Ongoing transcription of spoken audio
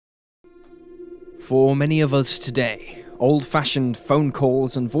For many of us today, old-fashioned phone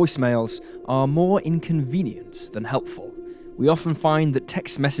calls and voicemails are more inconvenient than helpful. We often find that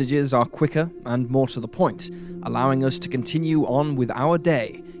text messages are quicker and more to the point, allowing us to continue on with our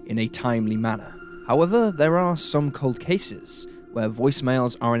day in a timely manner. However, there are some cold cases where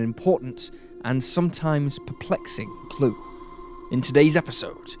voicemails are an important and sometimes perplexing clue. In today's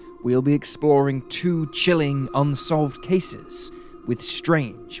episode, we'll be exploring two chilling unsolved cases with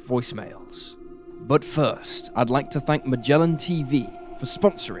strange voicemails. But first, I'd like to thank Magellan TV for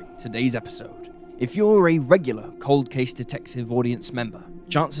sponsoring today's episode. If you're a regular Cold Case Detective audience member,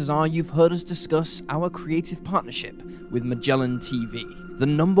 chances are you've heard us discuss our creative partnership with Magellan TV, the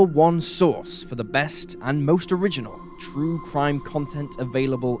 #1 source for the best and most original true crime content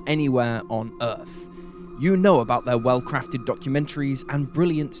available anywhere on Earth. You know about their well-crafted documentaries and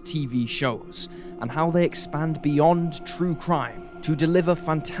brilliant TV shows, and how they expand beyond true crime to deliver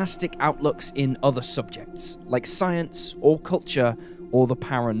fantastic outlooks in other subjects, like science or culture or the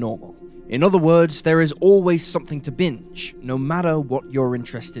paranormal. In other words, there is always something to binge, no matter what you're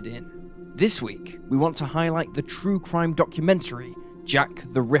interested in. This week, we want to highlight the true crime documentary,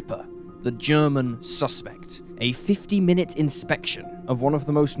 Jack the Ripper, the German Suspect, a 50-minute inspection of one of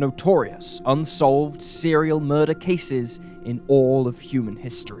the most notorious unsolved serial murder cases in all of human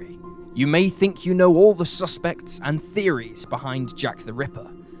history. You may think you know all the suspects and theories behind Jack the Ripper,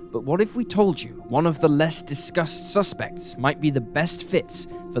 but what if we told you one of the less discussed suspects might be the best fit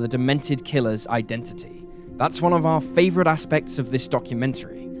for the demented killer's identity? That's one of our favorite aspects of this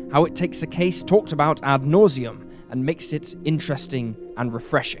documentary, how it takes a case talked about ad nauseum and makes it interesting and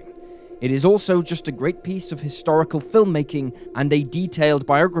refreshing. It is also just a great piece of historical filmmaking and a detailed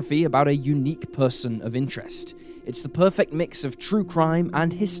biography about a unique person of interest. It's the perfect mix of true crime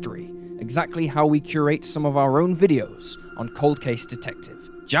and history, exactly how we curate some of our own videos on Cold Case Detective.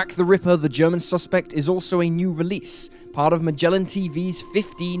 Jack the Ripper, the German Suspect is also a new release, part of Magellan TV's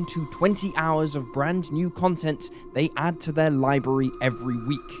 15 to 20 hours of brand new content they add to their library every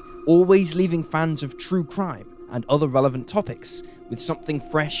week, always leaving fans of true crime and other relevant topics with something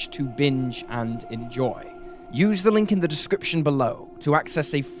fresh to binge and enjoy. Use the link in the description below to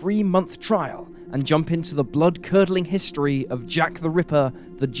access a free month trial and jump into the blood-curdling history of Jack the Ripper,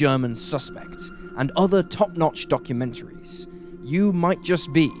 the German Suspect, and other top-notch documentaries. You might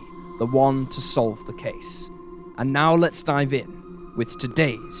just be the one to solve the case. And now let's dive in with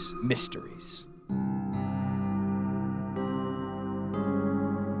today's mysteries.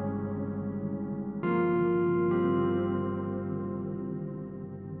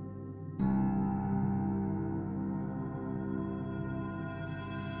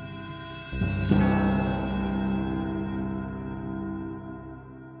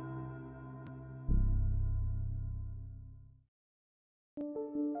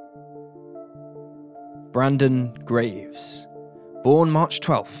 Brandon Graves. Born March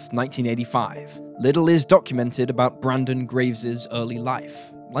 12, 1985, little is documented about Brandon Graves' early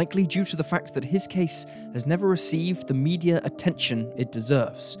life, likely due to the fact that his case has never received the media attention it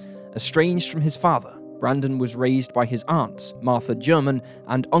deserves. Estranged from his father, Brandon was raised by his aunt, Martha German,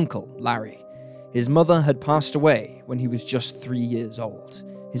 and uncle, Larry. His mother had passed away when he was just 3 years old.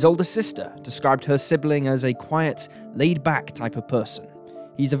 His older sister described her sibling as a quiet, laid-back type of person.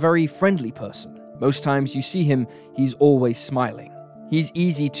 He's a very friendly person. Most times you see him, he's always smiling. He's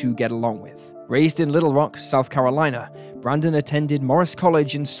easy to get along with. Raised in Little Rock, South Carolina, Brandon attended Morris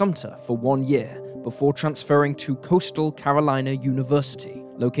College in Sumter for 1 year before transferring to Coastal Carolina University,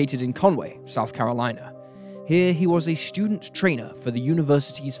 located in Conway, South Carolina. Here he was a student trainer for the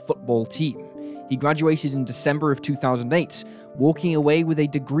university's football team. He graduated in December of 2008, walking away with a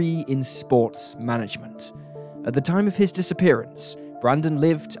degree in sports management. At the time of his disappearance, Brandon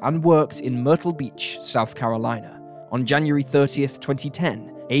lived and worked in Myrtle Beach, South Carolina. On January 30th,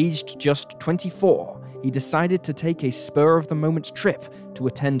 2010, aged just 24, he decided to take a spur-of-the-moment trip to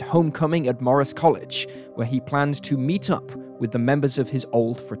attend homecoming at Morris College, where he planned to meet up with the members of his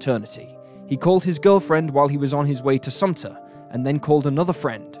old fraternity. He called his girlfriend while he was on his way to Sumter, and then called another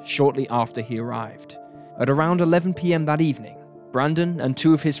friend shortly after he arrived. At around 11 p.m. that evening, Brandon and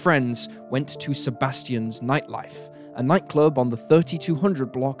two of his friends went to Sebastian's Nightlife, a nightclub on the 3200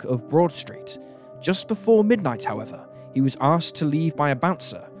 block of Broad Street. Just before midnight, however, he was asked to leave by a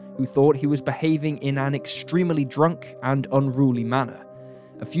bouncer who thought he was behaving in an extremely drunk and unruly manner.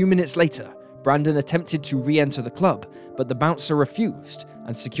 A few minutes later, Brandon attempted to re-enter the club, but the bouncer refused,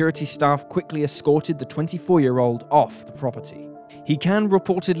 and security staff quickly escorted the 24-year-old off the property. He can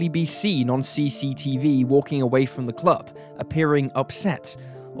reportedly be seen on CCTV walking away from the club, appearing upset,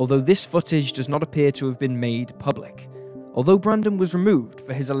 although this footage does not appear to have been made public. Although Brandon was removed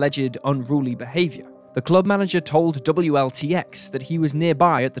for his alleged unruly behavior, the club manager told WLTX that he was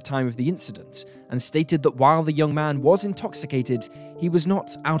nearby at the time of the incident and stated that while the young man was intoxicated, he was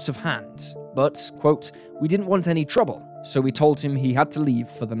not out of hand, but, quote, "We didn't want any trouble, so we told him he had to leave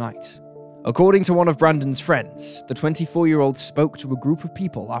for the night." According to one of Brandon's friends, the 24-year-old spoke to a group of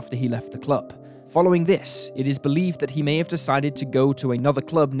people after he left the club. Following this, it is believed that he may have decided to go to another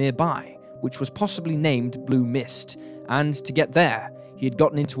club nearby, which was possibly named Blue Mist, and to get there, he had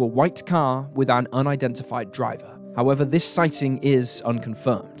gotten into a white car with an unidentified driver. However, this sighting is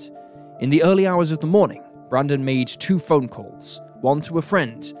unconfirmed. In the early hours of the morning, Brandon made 2 phone calls, one to a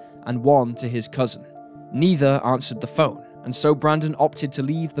friend and one to his cousin. Neither answered the phone, and so Brandon opted to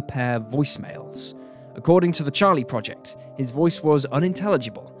leave the pair voicemails. According to the Charlie Project, his voice was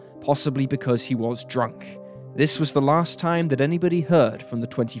unintelligible, possibly because he was drunk. This was the last time that anybody heard from the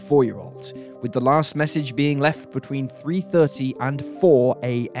 24-year-old, with the last message being left between 3:30 and 4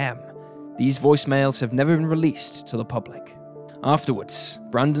 a.m. These voicemails have never been released to the public. Afterwards,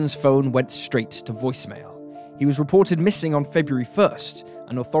 Brandon's phone went straight to voicemail. He was reported missing on February 1st,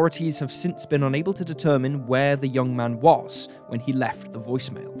 and authorities have since been unable to determine where the young man was when he left the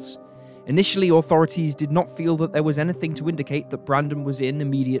voicemails. Initially, authorities did not feel that there was anything to indicate that Brandon was in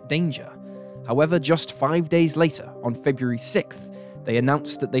immediate danger. However, just 5 days later, on February 6th, they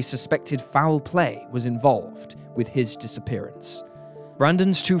announced that they suspected foul play was involved with his disappearance.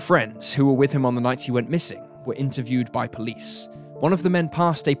 Brandon's 2 friends, who were with him on the night he went missing, were interviewed by police. One of the men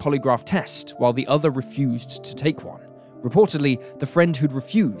passed a polygraph test, while the other refused to take one. Reportedly, the friend who'd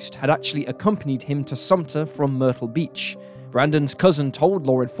refused had actually accompanied him to Sumter from Myrtle Beach. Brandon's cousin told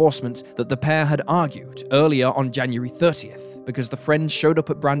law enforcement that the pair had argued earlier on January 30th because the friend showed up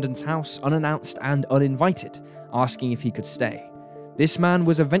at Brandon's house unannounced and uninvited, asking if he could stay. This man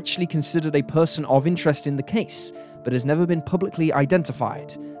was eventually considered a person of interest in the case, but has never been publicly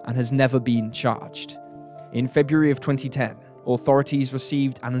identified and has never been charged. In February of 2010, authorities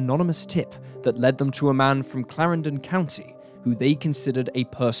received an anonymous tip that led them to a man from Clarendon County who they considered a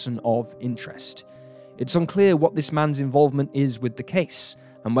person of interest. It's unclear what this man's involvement is with the case,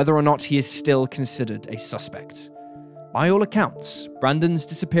 and whether or not he is still considered a suspect. By all accounts, Brandon's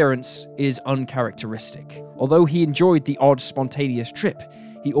disappearance is uncharacteristic. Although he enjoyed the odd spontaneous trip,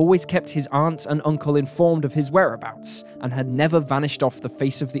 he always kept his aunt and uncle informed of his whereabouts and had never vanished off the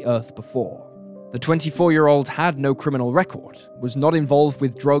face of the earth before. The 24-year-old had no criminal record, was not involved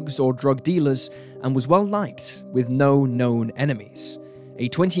with drugs or drug dealers, and was well liked, with no known enemies. A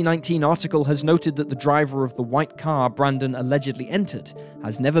 2019 article has noted that the driver of the white car Brandon allegedly entered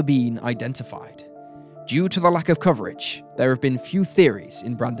has never been identified. Due to the lack of coverage, there have been few theories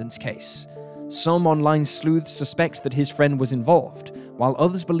in Brandon's case. Some online sleuths suspect that his friend was involved, while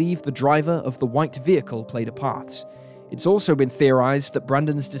others believe the driver of the white vehicle played a part. It's also been theorized that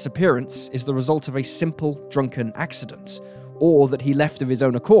Brandon's disappearance is the result of a simple drunken accident, or that he left of his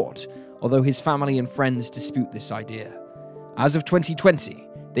own accord, although his family and friends dispute this idea. As of 2020,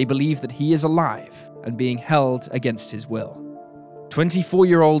 they believe that he is alive and being held against his will.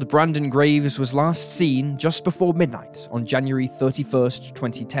 24-year-old Brandon Graves was last seen just before midnight on January 31st,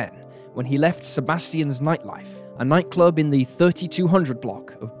 2010, when he left Sebastian's Nightlife, a nightclub in the 3200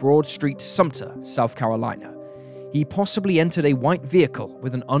 block of Broad Street, Sumter, South Carolina. He possibly entered a white vehicle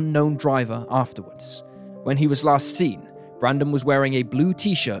with an unknown driver afterwards. When he was last seen, Brandon was wearing a blue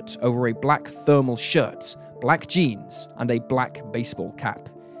t-shirt over a black thermal shirt, black jeans, and a black baseball cap.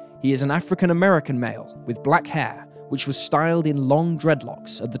 He is an African-American male with black hair, which was styled in long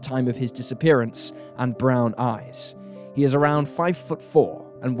dreadlocks at the time of his disappearance, and brown eyes. He is around 5'4"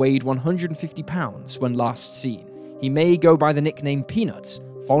 and weighed 150 pounds when last seen. He may go by the nickname Peanuts,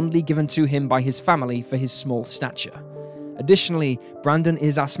 fondly given to him by his family for his small stature. Additionally, Brandon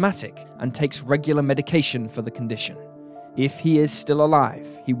is asthmatic and takes regular medication for the condition. If he is still alive,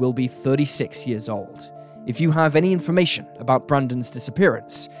 he will be 36 years old. If you have any information about Brandon's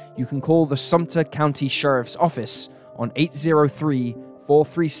disappearance, you can call the Sumter County Sheriff's Office on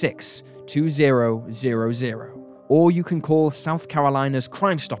 803-436-2000, or you can call South Carolina's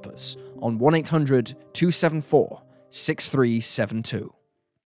Crime Stoppers on 1-800-274-6372.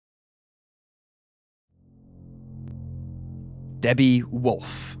 Debbie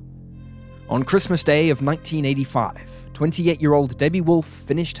Wolfe. On Christmas Day of 1985, 28-year-old Debbie Wolfe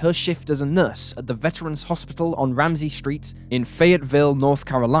finished her shift as a nurse at the Veterans Hospital on Ramsey Street in Fayetteville, North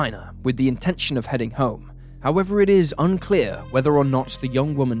Carolina, with the intention of heading home. However, it is unclear whether or not the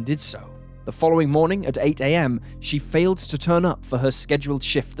young woman did so. The following morning at 8 a.m., she failed to turn up for her scheduled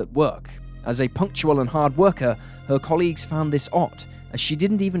shift at work. As a punctual and hard worker, her colleagues found this odd, as she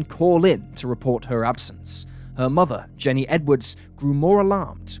didn't even call in to report her absence. her mother, Jenny Edwards, grew more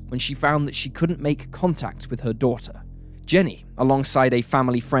alarmed when she found that she couldn't make contact with her daughter. Jenny, alongside a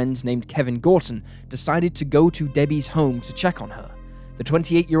family friend named Kevin Gorton, decided to go to Debbie's home to check on her. The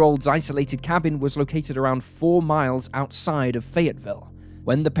 28-year-old's isolated cabin was located around 4 miles outside of Fayetteville.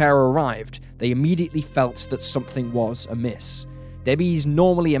 When the pair arrived, they immediately felt that something was amiss. Debbie's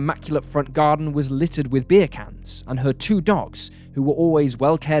normally immaculate front garden was littered with beer cans, and her 2 dogs, who were always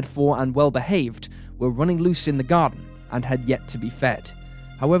well cared for and well behaved, were running loose in the garden and had yet to be fed.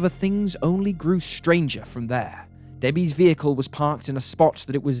 However, things only grew stranger from there. Debbie's vehicle was parked in a spot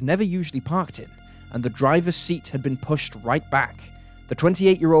that it was never usually parked in, and the driver's seat had been pushed right back. The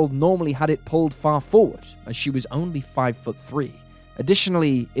 28-year-old normally had it pulled far forward, as she was only 5'3".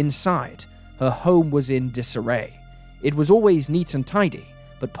 Additionally, inside, her home was in disarray. It was always neat and tidy,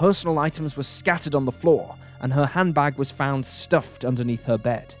 but personal items were scattered on the floor, and her handbag was found stuffed underneath her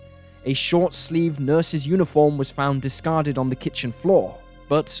bed. A short-sleeved nurse's uniform was found discarded on the kitchen floor,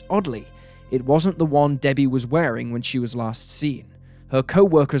 but oddly, it wasn't the one Debbie was wearing when she was last seen. Her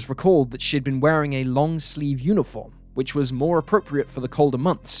co-workers recalled that she'd been wearing a long-sleeve uniform, which was more appropriate for the colder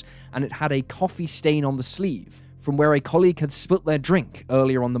months, and it had a coffee stain on the sleeve from where a colleague had spilt their drink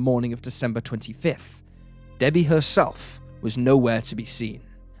earlier on the morning of December 25th. Debbie herself was nowhere to be seen.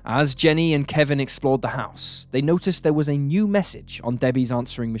 As Jenny and Kevin explored the house, they noticed there was a new message on Debbie's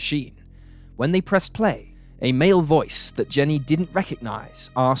answering machine. When they pressed play, a male voice that Jenny didn't recognize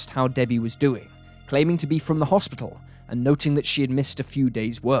asked how Debbie was doing, claiming to be from the hospital and noting that she had missed a few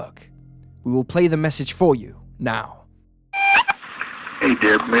days' work. We will play the message for you now. Hey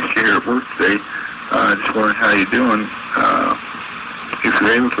Deb, missed you here at work today. Just wondering how you're doing. If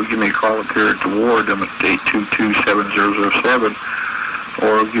you're able to give me a call up here at the ward, I'm at 822-7007,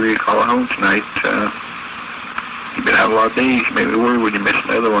 or I'll give you a call at home tonight. You've been out a lot of days. You made me worry when you missed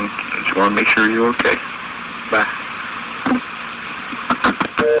another one. Just want to make sure you're okay. Bye.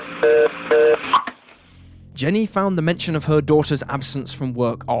 Jenny found the mention of her daughter's absence from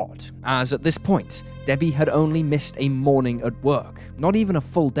work odd, as at this point, Debbie had only missed a morning at work, not even a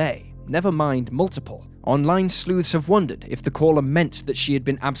full day, never mind multiple. Online sleuths have wondered if the caller meant that she had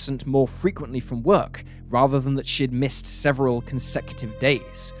been absent more frequently from work, rather than that she had missed several consecutive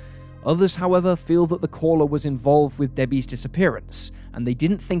days. Others, however, feel that the caller was involved with Debbie's disappearance, and they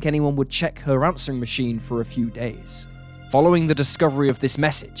didn't think anyone would check her answering machine for a few days. Following the discovery of this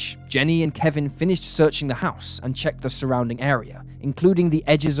message, Jenny and Kevin finished searching the house and checked the surrounding area, including the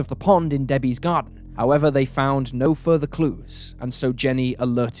edges of the pond in Debbie's garden. However, they found no further clues, and so Jenny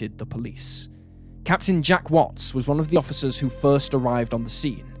alerted the police. Captain Jack Watts was one of the officers who first arrived on the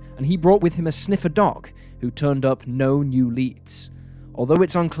scene, and he brought with him a sniffer dog, who turned up no new leads. Although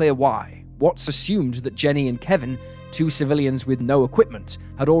it's unclear why, Watts assumed that Jenny and Kevin, 2 civilians with no equipment,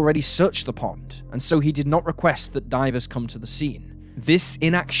 had already searched the pond, and so he did not request that divers come to the scene. This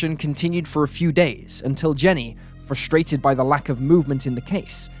inaction continued for a few days until Jenny, frustrated by the lack of movement in the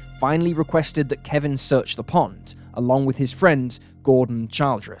case, finally requested that Kevin search the pond, along with his friend, Gordon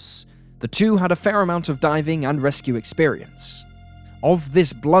Childress. The two had a fair amount of diving and rescue experience. Of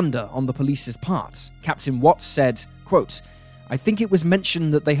this blunder on the police's part, Captain Watts said, quote, "I think it was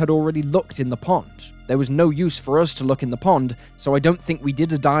mentioned that they had already looked in the pond. There was no use for us to look in the pond, so I don't think we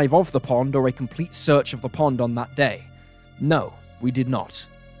did a dive of the pond or a complete search of the pond on that day. No, we did not."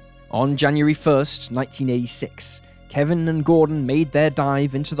 On January 1st, 1986, Kevin and Gordon made their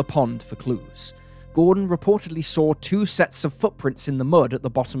dive into the pond for clues. Gordon reportedly saw 2 sets of footprints in the mud at the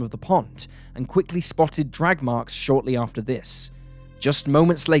bottom of the pond, and quickly spotted drag marks shortly after this. Just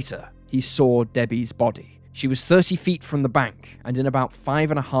moments later, he saw Debbie's body. She was 30 feet from the bank, and in about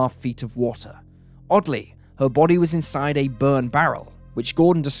 5.5 feet of water. Oddly, her body was inside a burn barrel, which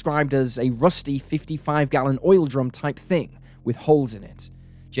Gordon described as a rusty 55-gallon oil drum type thing, with holes in it.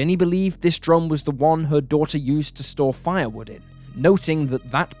 Jenny believed this drum was the one her daughter used to store firewood in, noting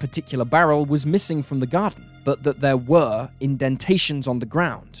that that particular barrel was missing from the garden, but that there were indentations on the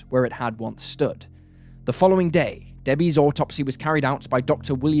ground where it had once stood. The following day, Debbie's autopsy was carried out by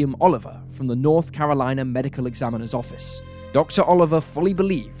Dr. William Oliver from the North Carolina Medical Examiner's Office. Dr. Oliver fully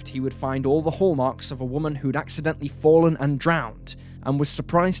believed he would find all the hallmarks of a woman who'd accidentally fallen and drowned, and was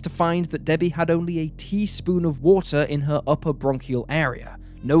surprised to find that Debbie had only a teaspoon of water in her upper bronchial area,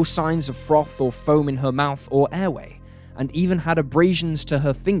 no signs of froth or foam in her mouth or airway, and even had abrasions to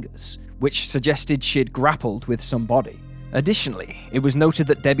her fingers, which suggested she'd grappled with somebody. Additionally, it was noted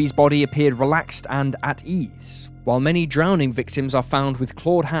that Debbie's body appeared relaxed and at ease, while many drowning victims are found with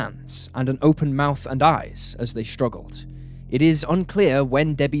clawed hands and an open mouth and eyes as they struggled. It is unclear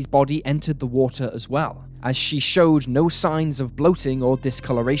when Debbie's body entered the water as well, as she showed no signs of bloating or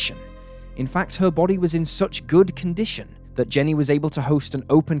discoloration. In fact, her body was in such good condition that Jenny was able to host an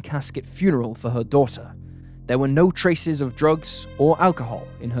open casket funeral for her daughter. There were no traces of drugs or alcohol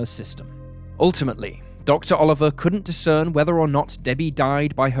in her system. Ultimately, Dr. Oliver couldn't discern whether or not Debbie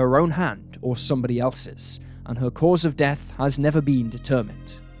died by her own hand or somebody else's, and her cause of death has never been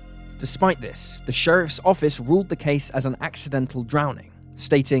determined. Despite this, the sheriff's office ruled the case as an accidental drowning,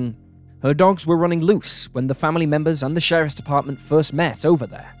 stating, "Her dogs were running loose when the family members and the sheriff's department first met over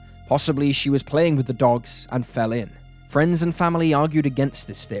there. Possibly she was playing with the dogs and fell in." Friends and family argued against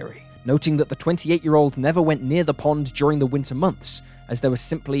this theory, noting that the 28-year-old never went near the pond during the winter months, as there was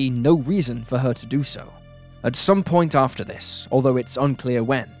simply no reason for her to do so. At some point after this, although it's unclear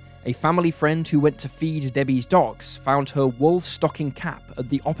when, a family friend who went to feed Debbie's dogs found her wool stocking cap at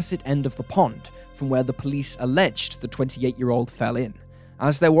the opposite end of the pond from where the police alleged the 28-year-old fell in.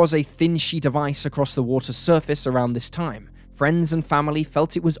 As there was a thin sheet of ice across the water's surface around this time, friends and family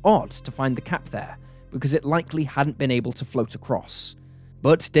felt it was odd to find the cap there, because it likely hadn't been able to float across.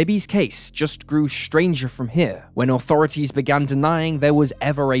 But Debbie's case just grew stranger from here when authorities began denying there was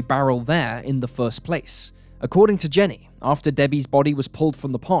ever a barrel there in the first place. According to Jenny, after Debbie's body was pulled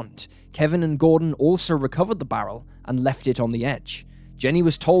from the pond, Kevin and Gordon also recovered the barrel and left it on the edge. Jenny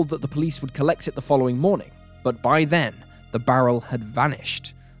was told that the police would collect it the following morning, but by then, the barrel had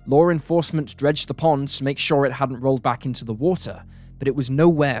vanished. Law enforcement dredged the pond to make sure it hadn't rolled back into the water, but it was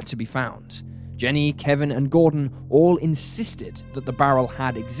nowhere to be found. Jenny, Kevin, and Gordon all insisted that the barrel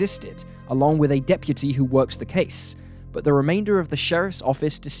had existed, along with a deputy who worked the case, but the remainder of the sheriff's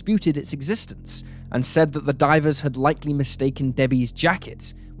office disputed its existence and said that the divers had likely mistaken Debbie's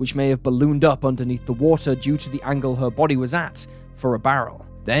jacket, which may have ballooned up underneath the water due to the angle her body was at, for a barrel.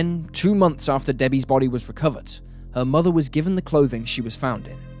 Then, 2 months after Debbie's body was recovered, her mother was given the clothing she was found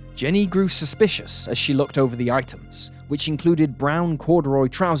in. Jenny grew suspicious as she looked over the items, which included brown corduroy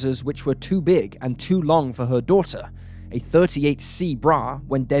trousers which were too big and too long for her daughter, a 38C bra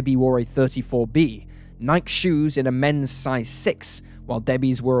when Debbie wore a 34B, Nike shoes in a men's size 6, while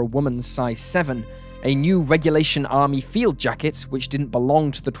Debbie's were a woman's size 7, a new Regulation Army field jacket which didn't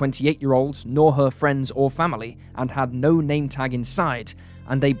belong to the 28-year-old nor her friends or family and had no name tag inside,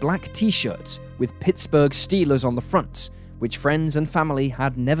 and a black t-shirt with Pittsburgh Steelers on the front, which friends and family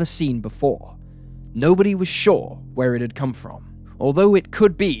had never seen before. Nobody was sure where it had come from, although it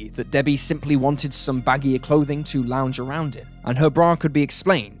could be that Debbie simply wanted some baggier clothing to lounge around in, and her bra could be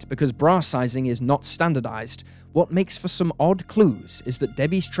explained because bra sizing is not standardized. What makes for some odd clues is that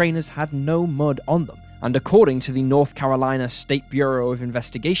Debbie's trainers had no mud on them, and according to the North Carolina State Bureau of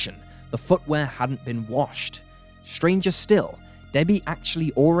Investigation, the footwear hadn't been washed. Stranger still, Debbie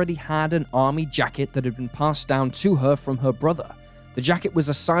actually already had an army jacket that had been passed down to her from her brother. The jacket was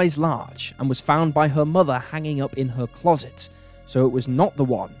a size large and was found by her mother hanging up in her closet, so it was not the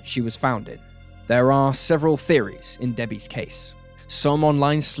one she was found in. There are several theories in Debbie's case. Some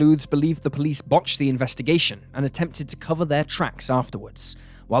online sleuths believe the police botched the investigation and attempted to cover their tracks afterwards,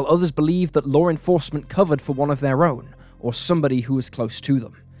 while others believe that law enforcement covered for one of their own, or somebody who was close to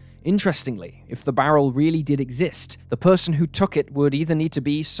them. Interestingly, if the barrel really did exist, the person who took it would either need to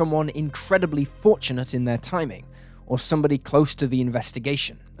be someone incredibly fortunate in their timing, or somebody close to the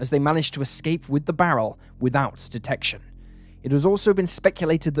investigation, as they managed to escape with the barrel without detection. It has also been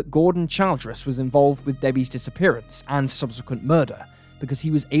speculated that Gordon Childress was involved with Debbie's disappearance and subsequent murder, because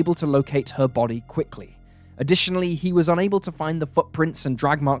he was able to locate her body quickly. Additionally, he was unable to find the footprints and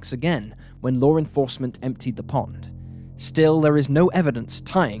drag marks again when law enforcement emptied the pond. Still, there is no evidence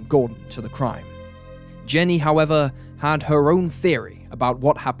tying Gordon to the crime. Jenny, however, had her own theory about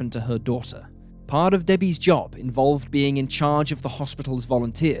what happened to her daughter. Part of Debbie's job involved being in charge of the hospital's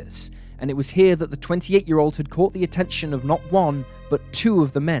volunteers, and it was here that the 28-year-old had caught the attention of not one, but 2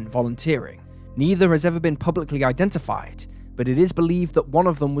 of the men volunteering. Neither has ever been publicly identified, but it is believed that one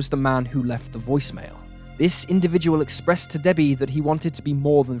of them was the man who left the voicemail. This individual expressed to Debbie that he wanted to be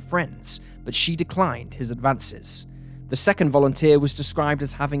more than friends, but she declined his advances. The second volunteer was described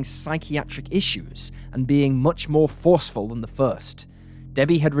as having psychiatric issues and being much more forceful than the first.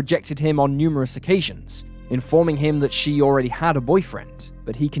 Debbie had rejected him on numerous occasions, informing him that she already had a boyfriend,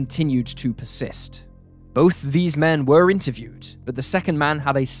 but he continued to persist. Both these men were interviewed, but the second man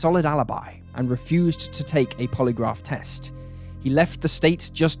had a solid alibi and refused to take a polygraph test. He left the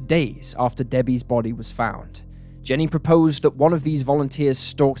state just days after Debbie's body was found. Jenny proposed that one of these volunteers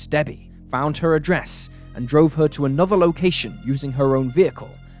stalked Debbie, found her address, and drove her to another location using her own vehicle,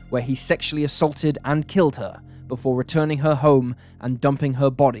 where he sexually assaulted and killed her before returning her home and dumping her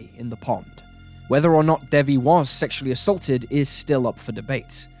body in the pond. Whether or not Debbie was sexually assaulted is still up for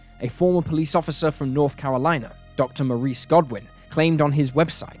debate. A former police officer from North Carolina, Dr. Maurice Godwin, claimed on his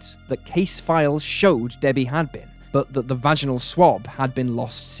website that case files showed Debbie had been, but that the vaginal swab had been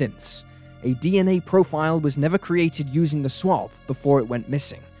lost since. A DNA profile was never created using the swab before it went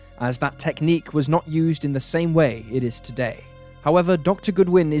missing, as that technique was not used in the same way it is today. However, Dr.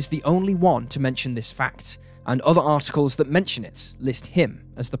 Goodwin is the only one to mention this fact, and other articles that mention it list him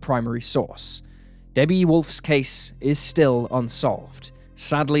as the primary source. Debbie Wolfe's case is still unsolved.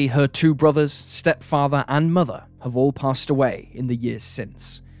 Sadly, her two brothers, stepfather, and mother have all passed away in the years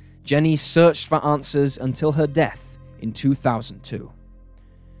since. Jenny searched for answers until her death in 2002.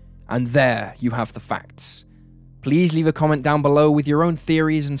 And there you have the facts. Please leave a comment down below with your own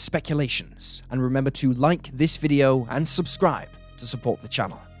theories and speculations, and remember to like this video and subscribe to support the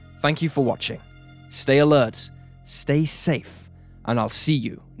channel. Thank you for watching. Stay alert, stay safe, and I'll see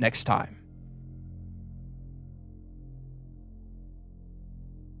you next time.